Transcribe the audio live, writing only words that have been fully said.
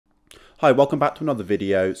Hi, welcome back to another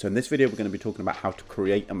video. So in this video, we're going to be talking about how to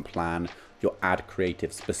create and plan your ad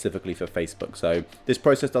creative specifically for Facebook. So this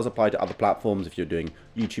process does apply to other platforms if you're doing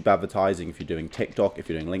YouTube advertising, if you're doing TikTok, if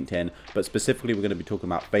you're doing LinkedIn, but specifically we're going to be talking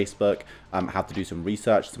about Facebook, how to do some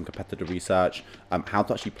research, some competitor research, how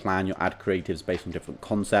to actually plan your ad creatives based on different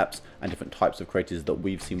concepts and different types of creatives that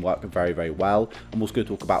we've seen work very, very well. And we're also going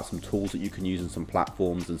to talk about some tools that you can use and some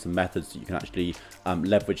platforms and some methods that you can actually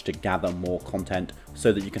leverage to gather more content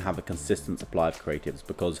so that you can have a consistent supply of creatives,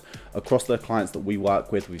 because across the clients that we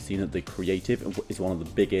work with, we've seen that the creative is one of the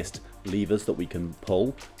biggest levers that we can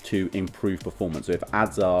pull to improve performance. So if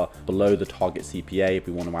ads are below the target CPA, if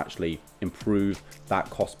we want to actually improve that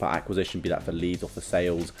cost per acquisition, be that for leads or for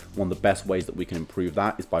sales, one of the best ways that we can improve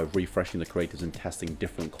that is by refreshing the creatives and testing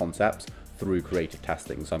different concepts through creative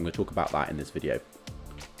testing. So I'm going to talk about that in this video.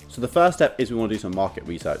 So the first step is we want to do some market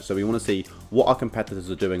research. So we want to see what our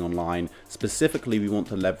competitors are doing online. Specifically, we want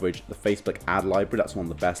to leverage the Facebook ad library. That's one of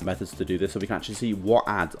the best methods to do this. So we can actually see what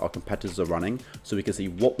ads our competitors are running. So we can see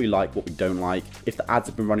what we like, what we don't like. If the ads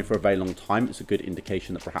have been running for a very long time, it's a good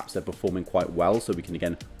indication that perhaps they're performing quite well. So we can,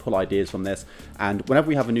 again, pull ideas from this. And whenever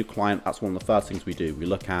we have a new client, that's one of the first things we do. We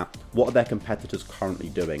look at what are their competitors currently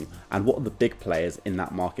doing and what are the big players in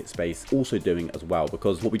that market space also doing as well.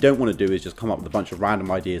 Because what we don't want to do is just come up with a bunch of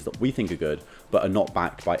random ideas that we think are good but are not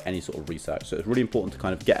backed by any sort of research. So it's really important to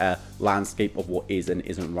kind of get a landscape of what is and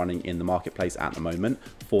isn't running in the marketplace at the moment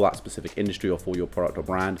for that specific industry or for your product or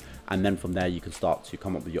brand, and then from there you can start to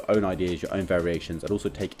come up with your own ideas, your own variations, and also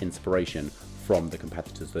take inspiration from the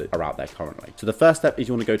competitors that are out there currently. So the first step is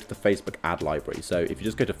you want to go to the Facebook ad library. So if you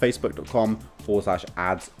just go to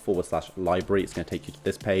facebook.com/ads/library, it's going to take you to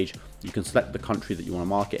this page. You can select the country that you want to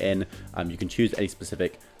market in. You can choose any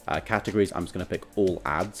specific categories. I'm just going to pick all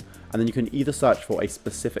ads, and then you can either search for a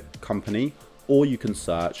specific company or you can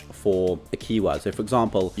search for a keyword. So for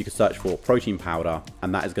example, you can search for protein powder,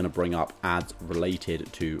 and that is going to bring up ads related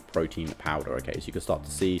to protein powder. Okay, so you can start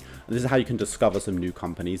to see, and this is how you can discover some new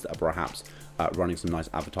companies that are perhaps running some nice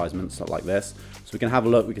advertisements like this. So we can have a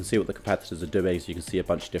look, we can see what the competitors are doing. So you can see a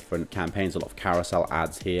bunch of different campaigns, a lot of carousel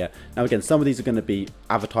ads here. Now again, some of these are going to be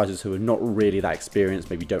advertisers who are not really that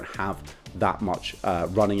experienced, maybe don't have that much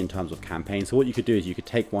running in terms of campaigns. So what you could do is you could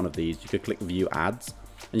take one of these, you could click view ads,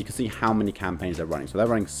 and you can see how many campaigns they're running. So they're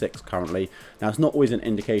running 6 currently. Now it's not always an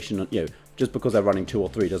indication, just because they're running 2 or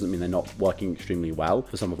 3 doesn't mean they're not working extremely well.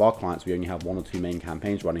 For some of our clients, we only have 1 or 2 main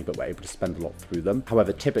campaigns running, but we're able to spend a lot through them.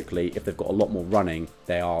 However, typically, if they've got a lot more running,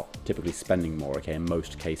 they are typically spending more, okay, in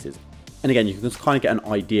most cases. And again, you can just kind of get an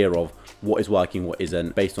idea of what is working, what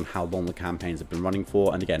isn't, based on how long the campaigns have been running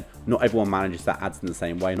for. And again, not everyone manages their ads in the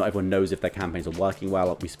same way. Not everyone knows if their campaigns are working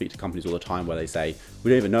well. We speak to companies all the time where they say,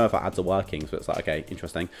 we don't even know if our ads are working. So it's like, okay,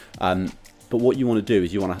 interesting. But what you want to do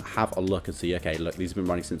is you want to have a look and see, okay, look, these have been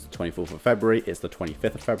running since the 24th of February. It's the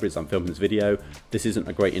 25th of February as I'm filming this video. This isn't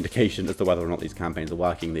a great indication as to whether or not these campaigns are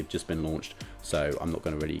working. They've just been launched, so I'm not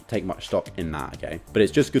going to really take much stock in that, okay? But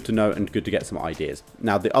it's just good to know and good to get some ideas.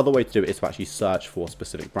 Now, the other way to do it is to actually search for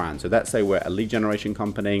specific brands. So let's say we're a lead generation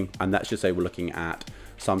company, and let's just say we're looking at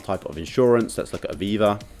some type of insurance. Let's look at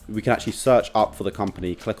Aviva. We can actually search up for the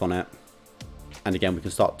company, click on it, and again, we can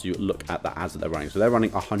start to look at the ads that they're running. So they're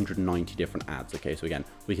running 190 different ads. Okay, so again,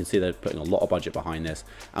 we can see they're putting a lot of budget behind this,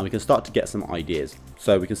 and we can start to get some ideas.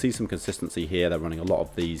 So we can see some consistency here. They're running a lot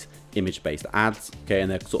of these image-based ads. Okay, and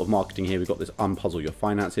they're sort of marketing here. We've got this unpuzzle your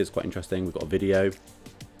finances, quite interesting. We've got a video.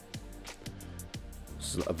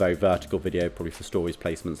 This is a very vertical video, probably for stories,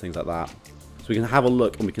 placements, things like that. So we can have a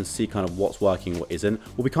look and we can see kind of what's working, what isn't.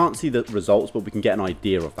 Well, we can't see the results, but we can get an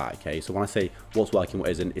idea of that, okay? So when I say what's working, what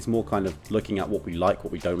isn't, it's more kind of looking at what we like,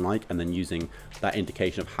 what we don't like, and then using that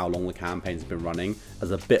indication of how long the campaign's been running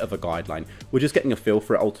as a bit of a guideline. We're just getting a feel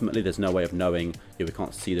for it ultimately. There's no way of knowing, we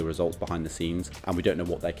can't see the results behind the scenes, and we don't know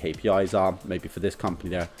what their KPIs are. Maybe for this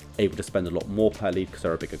company, they're able to spend a lot more per lead because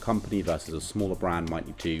they're a bigger company versus a smaller brand might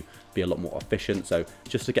need to be a lot more efficient. So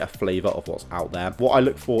just to get a flavor of what's out there. What I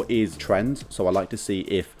look for is trends. So I like to see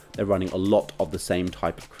if they're running a lot of the same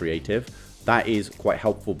type of creative. That is quite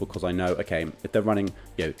helpful because I know, okay, if they're running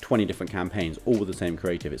 20 different campaigns, all with the same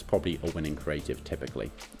creative, it's probably a winning creative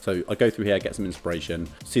typically. So I go through here, get some inspiration,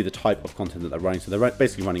 see the type of content that they're running. So they're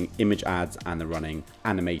basically running image ads and they're running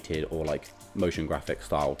animated or like motion graphic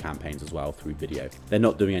style campaigns as well through video. They're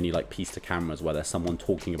not doing any like piece to cameras where there's someone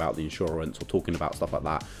talking about the insurance or talking about stuff like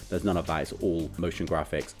that. There's none of that. It's all motion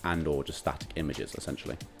graphics and or just static images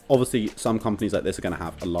essentially. Obviously, some companies like this are going to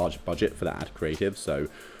have a large budget for their ad creative. So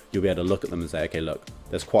you'll be able to look at them and say, okay, look,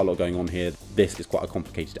 there's quite a lot going on here. this is quite a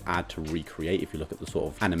complicated ad to recreate. If you look at the sort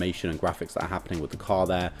of animation and graphics that are happening with the car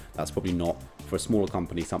there, that's probably not, for a smaller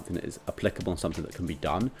company, something that is applicable and something that can be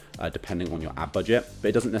done depending on your ad budget, but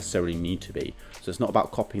it doesn't necessarily need to be. So it's not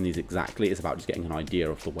about copying these exactly, it's about just getting an idea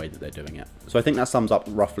of the way that they're doing it. So I think that sums up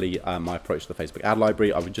roughly my approach to the Facebook ad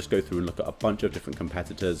library. I would just go through and look at a bunch of different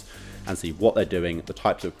competitors and see what they're doing, the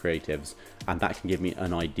types of creatives, and that can give me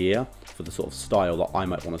an idea for the sort of style that I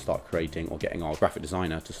might want to start creating, or getting our graphic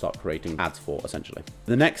designer to start creating ads for, essentially.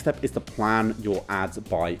 The next step is to plan your ads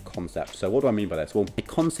by concept. So what do I mean by this? Well, a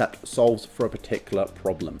concept solves for a particular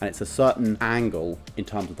problem, and it's a certain angle in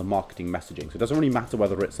terms of the marketing messaging. So it doesn't really matter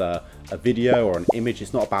whether it's a video or an image.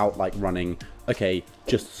 It's not about like running, okay,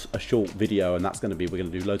 just a short video and that's going to be, we're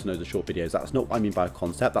going to do loads and loads of short videos. That's not what I mean by a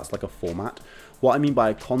concept. That's like a format. What I mean by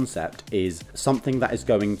a concept is something that is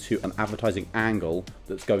going to an advertising angle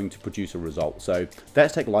that's going to produce a result. So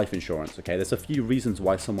let's take life insurance. Okay, there's a few reasons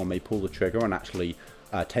why someone may pull the trigger and actually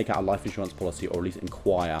take out a life insurance policy, or at least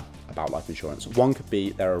inquire about life insurance. One could be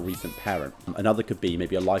they're a recent parent. Another could be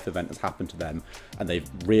maybe a life event has happened to them and they've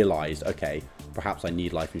realized, okay, perhaps I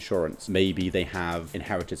need life insurance. Maybe they have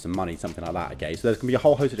inherited some money, something like that. Okay, so there can be a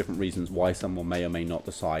whole host of different reasons why someone may or may not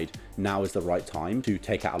decide now is the right time to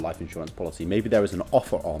take out a life insurance policy. Maybe there is an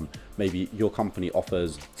offer on, maybe your company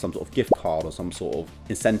offers some sort of gift card or some sort of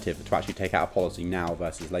incentive to actually take out a policy now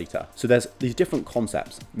versus later. So there's these different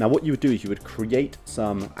concepts. Now what you would do is you would create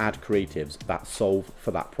some ad creatives that solve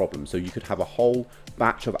for that problem. So you could have a whole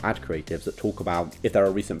batch of ad creatives that talk about, if they're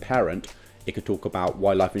a recent parent, it could talk about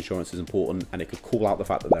why life insurance is important, and it could call out the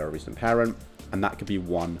fact that they're a recent parent, and that could be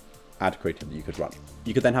one ad creative that you could run.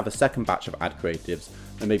 You could then have a second batch of ad creatives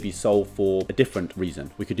that maybe solve for a different reason.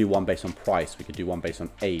 We could do one based on price, we could do one based on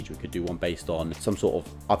age, we could do one based on some sort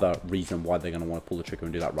of other reason why they're going to want to pull the trigger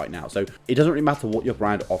and do that right now. So it doesn't really matter what your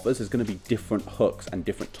brand offers, there's going to be different hooks and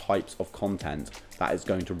different types of content that is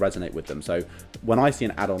going to resonate with them. So when I see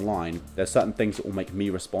an ad online, there's certain things that will make me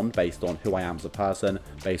respond based on who I am as a person,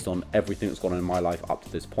 based on everything that's gone on in my life up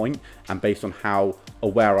to this point, and based on how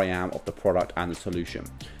aware I am of the product and the solution.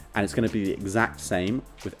 And it's going to be the exact same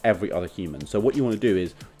with every other human. So what you want to do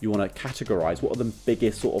is you want to categorize what are the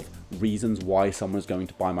biggest sort of reasons why someone's going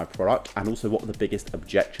to buy my product, and also what are the biggest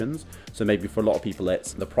objections. So maybe for a lot of people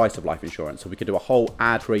it's the price of life insurance. So we could do a whole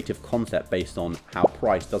ad creative concept based on how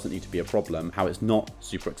price doesn't need to be a problem, how it's not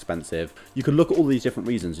super expensive. You could look at all these different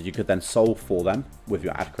reasons and you could then solve for them with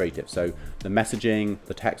your ad creative. So the messaging,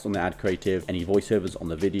 the text on the ad creative, any voiceovers on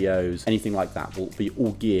the videos, anything like that will be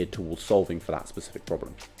all geared towards solving for that specific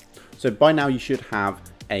problem. So by now you should have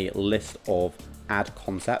a list of ad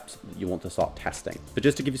concepts that you want to start testing. But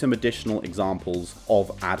just to give you some additional examples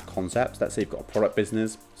of ad concepts, let's say you've got a product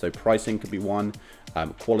business. So pricing could be one,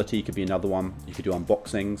 quality could be another one. You could do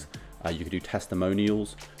unboxings, you could do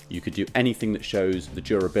testimonials. You could do anything that shows the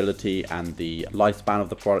durability and the lifespan of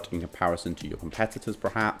the product in comparison to your competitors,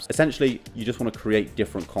 perhaps. Essentially, you just want to create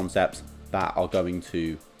different concepts that are going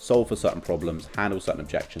to solve for certain problems, handle certain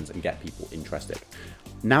objections, and get people interested.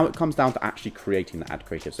 Now it comes down to actually creating the ad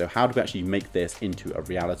creative. So how do we actually make this into a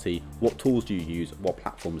reality? What tools do you use? What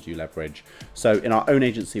platforms do you leverage? So in our own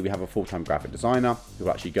agency, we have a full-time graphic designer who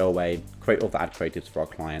will actually go away, create all the ad creatives for our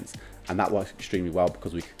clients. And that works extremely well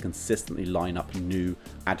because we can consistently line up new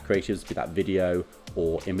ad creatives, be that video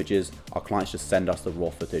or images. Our clients just send us the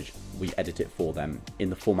raw footage. We edit it for them in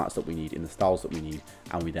the formats that we need, in the styles that we need,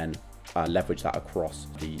 and we then leverage that across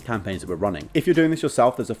the campaigns that we're running. If you're doing this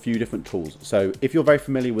yourself, there's a few different tools. So if you're very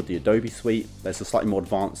familiar with the Adobe suite, there's a slightly more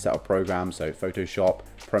advanced set of programs. So Photoshop,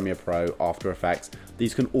 Premiere Pro, After Effects,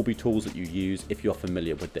 these can all be tools that you use if you're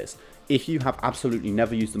familiar with this. If you have absolutely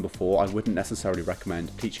never used them before, I wouldn't necessarily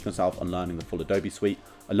recommend teaching yourself and learning the full Adobe suite.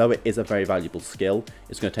 Although it is a very valuable skill,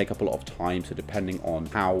 it's going to take up a lot of time. So depending on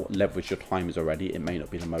how leveraged your time is already, it may not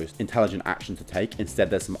be the most intelligent action to take. Instead,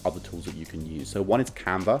 there's some other tools that you can use. So one is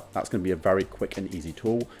Canva. That's going to be a very quick and easy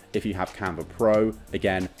tool. If you have Canva Pro,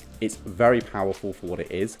 again, it's very powerful for what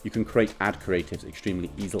it is. You can create ad creatives extremely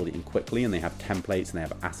easily and quickly, and they have templates and they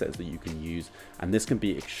have assets that you can use. And this can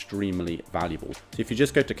be extremely valuable. So if you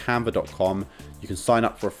just go to canva.com, you can sign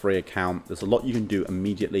up for a free account. There's a lot you can do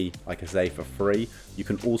immediately, like I say, for free. You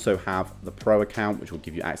can also have the Pro account, which will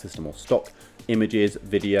give you access to more stock images,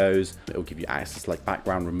 videos. It will give you access to like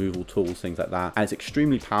background removal tools, things like that. And it's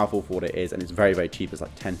extremely powerful for what it is. And it's very, very cheap. It's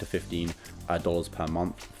like $10 to $15 per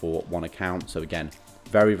month for one account. So again,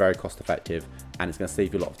 very, very cost effective, and it's going to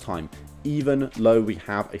save you a lot of time. Even though we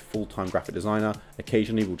have a full-time graphic designer,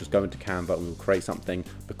 occasionally we'll just go into Canva and we'll create something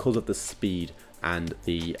because of the speed and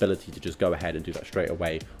the ability to just go ahead and do that straight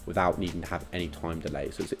away without needing to have any time delay.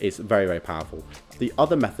 So it's very, very powerful. The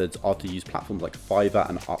other methods are to use platforms like Fiverr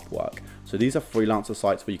and Upwork. So these are freelancer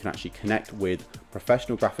sites where you can actually connect with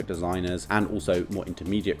professional graphic designers and also more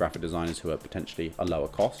intermediate graphic designers who are potentially a lower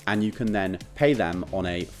cost. And you can then pay them on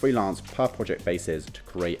a freelance per project basis to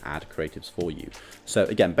create ad creatives for you. So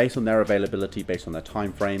again, based on their availability, based on their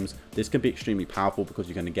time frames, this can be extremely powerful because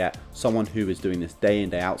you're going to get someone who is doing this day in,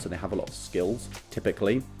 day out. So they have a lot of skills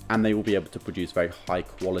typically, and they will be able to produce very high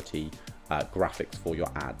quality graphics for your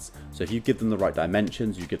ads. So if you give them the right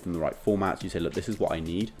dimensions, you give them the right formats, you say, look, this is what I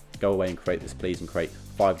need, go away and create this please, and create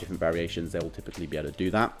 5 different variations, they will typically be able to do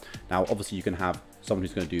that. Now obviously you can have someone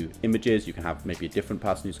who's going to do images, you can have maybe a different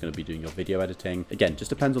person who's going to be doing your video editing. Again, just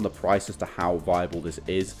depends on the price as to how viable this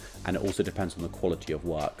is, and it also depends on the quality of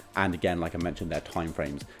work, and again, like I mentioned, their time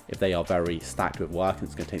frames. If they are very stacked with work and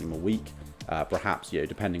it's going to take them a week, perhaps,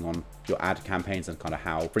 depending on your ad campaigns and kind of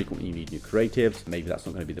how frequently you need new creatives, maybe that's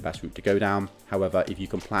not going to be the best route to go down. However, if you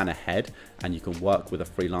can plan ahead and you can work with a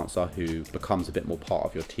freelancer who becomes a bit more part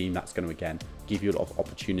of your team, that's going to again give you a lot of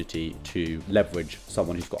opportunity to leverage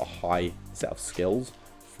someone who's got a high set of skills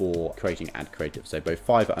for creating ad creatives. So both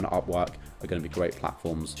Fiverr and Upwork are going to be great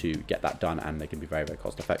platforms to get that done, and they can be very, very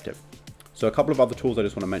cost effective. So a couple of other tools I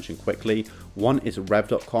just want to mention quickly. One is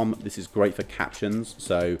rev.com. This is great for captions.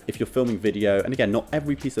 So if you're filming video, and again, not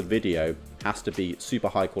every piece of video has to be super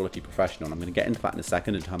high quality professional. And I'm going to get into that in a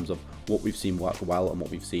second in terms of what we've seen work well and what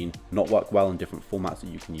we've seen not work well in different formats that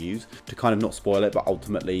you can use to kind of not spoil it. But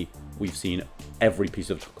ultimately, we've seen every piece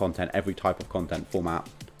of content, every type of content format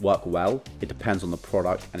work well. It depends on the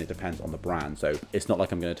product and it depends on the brand. So it's not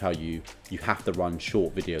like I'm going to tell you you have to run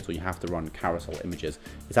short videos or you have to run carousel images.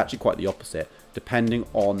 It's actually quite the opposite. Depending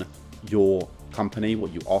on your company,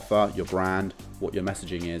 what you offer, your brand, what your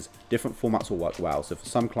messaging is, different formats will work well. So for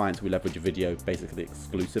some clients, we leverage video basically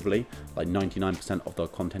exclusively. Like 99% of the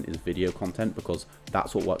content is video content because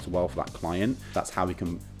that's what works well for that client. That's how we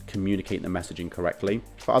can communicate the messaging correctly.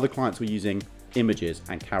 For other clients, we're using images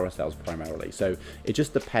and carousels primarily. So it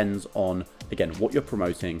just depends on, again, what you're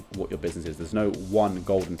promoting, what your business is. There's no one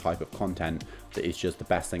golden type of content that is just the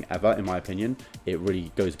best thing ever, in my opinion. It really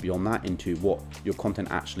goes beyond that into what your content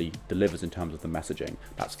actually delivers in terms of the messaging.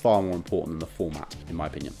 That's far more important than the format, in my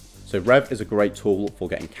opinion. So Rev is a great tool for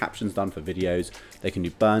getting captions done for videos. They can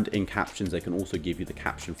do burned in captions. They can also give you the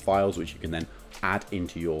caption files, which you can then add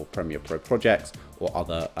into your Premiere Pro projects or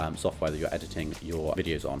other software that you're editing your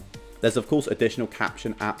videos on. There's of course additional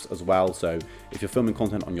caption apps as well. So if you're filming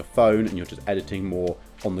content on your phone and you're just editing more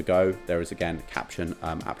on the go, there is again caption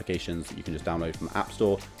applications that you can just download from the App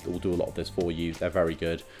Store that will do a lot of this for you. They're very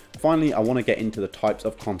good. Finally, I want to get into the types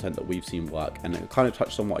of content that we've seen work, and it kind of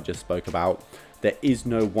touched on what I just spoke about. There is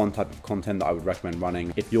no one type of content that I would recommend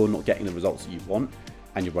running. If you're not getting the results that you want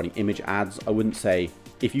and you're running image ads, I wouldn't say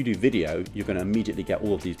if you do video, you're going to immediately get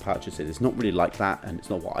all of these purchases. It's not really like that, and it's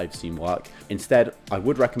not what I've seen work. Instead, I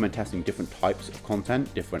would recommend testing different types of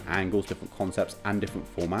content, different angles, different concepts, and different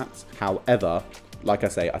formats. However, like I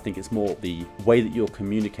say, I think it's more the way that you're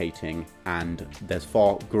communicating, and there's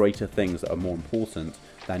far greater things that are more important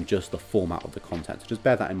than just the format of the content. So just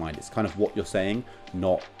bear that in mind. It's kind of what you're saying,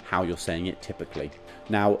 not how you're saying it typically.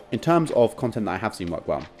 Now, in terms of content that I have seen work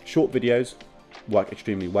well, short videos work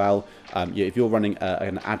extremely well. If you're running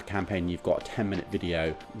an ad campaign, you've got a 10-minute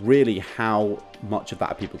video, really how much of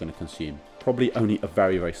that are people going to consume? Probably only a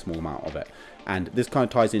very, very small amount of it. And this kind of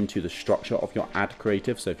ties into the structure of your ad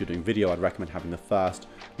creative. So if you're doing video, I'd recommend having the first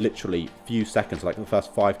literally few seconds, like the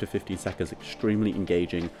first 5 to 15 seconds, extremely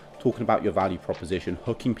engaging, talking about your value proposition,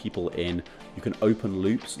 hooking people in. You can open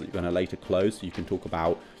loops that you're going to later close. So you can talk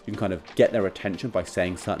about, you can kind of get their attention by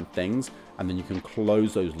saying certain things, and then you can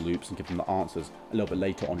close those loops and give them the answers a little bit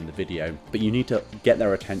later on in the video. But you need to get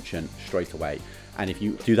their attention straight away. And if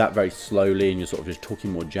you do that very slowly and you're sort of just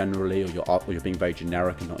talking more generally, or you're being very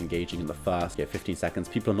generic and not engaging in the first 15 seconds,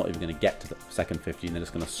 people are not even going to get to the second 15. They're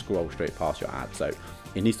just going to scroll straight past your ad. So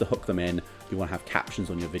it needs to hook them in. You want to have captions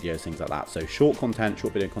on your videos, things like that. So short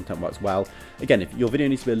video content works well. Again, if your video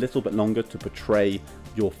needs to be a little bit longer to portray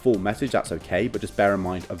your full message, that's okay. But just bear in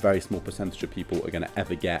mind, a very small percentage of people are going to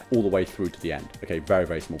ever get all the way through to the end. Okay, very,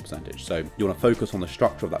 very small percentage. So you want to focus on the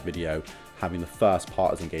structure of that video, having the first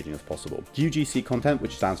part as engaging as possible. UGC content,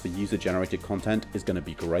 which stands for user generated content, is going to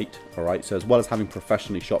be great. All right. So as well as having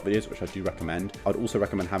professionally shot videos, which I do recommend, I'd also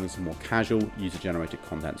recommend having some more casual user generated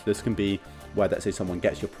content. So this can be where, let's say someone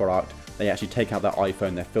gets your product, they actually take out their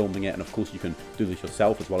iPhone, they're filming it. And of course you can do this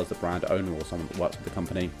yourself as well as the brand owner or someone that works with the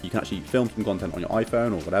company. You can actually film some content on your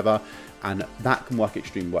iPhone or whatever. And that can work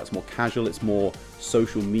extremely well. It's more casual. It's more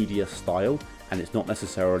social media style. and it's not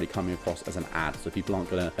necessarily coming across as an ad. So people aren't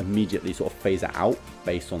going to immediately sort of phase it out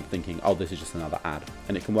based on thinking, oh, this is just another ad.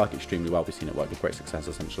 And it can work extremely well. We've seen it work with great success,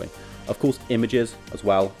 essentially. Of course, images as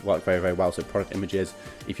well work very, very well. So product images,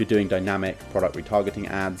 if you're doing dynamic product retargeting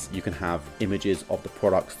ads, you can have images of the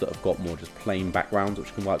products that have got more just plain backgrounds,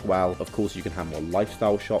 which can work well. Of course, you can have more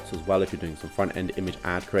lifestyle shots as well if you're doing some front-end image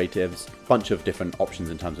ad creatives. Bunch of different options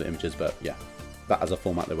in terms of images, but yeah, that as a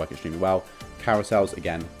format, they work extremely well. Carousels,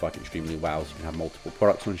 again, work extremely well. So you can have multiple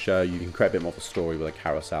products on show. You can create a bit more of a story with a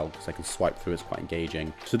carousel because they can swipe through. It's quite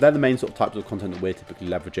engaging. So they're the main sort of types of content that we're typically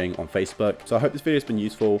leveraging on Facebook. So I hope this video has been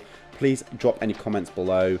useful. Please drop any comments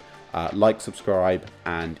below. Like, subscribe,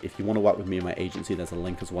 and if you want to work with me and my agency, there's a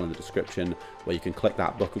link as well in the description where you can click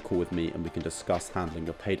that, book a call with me, and we can discuss handling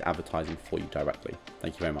your paid advertising for you directly.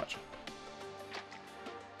 Thank you very much.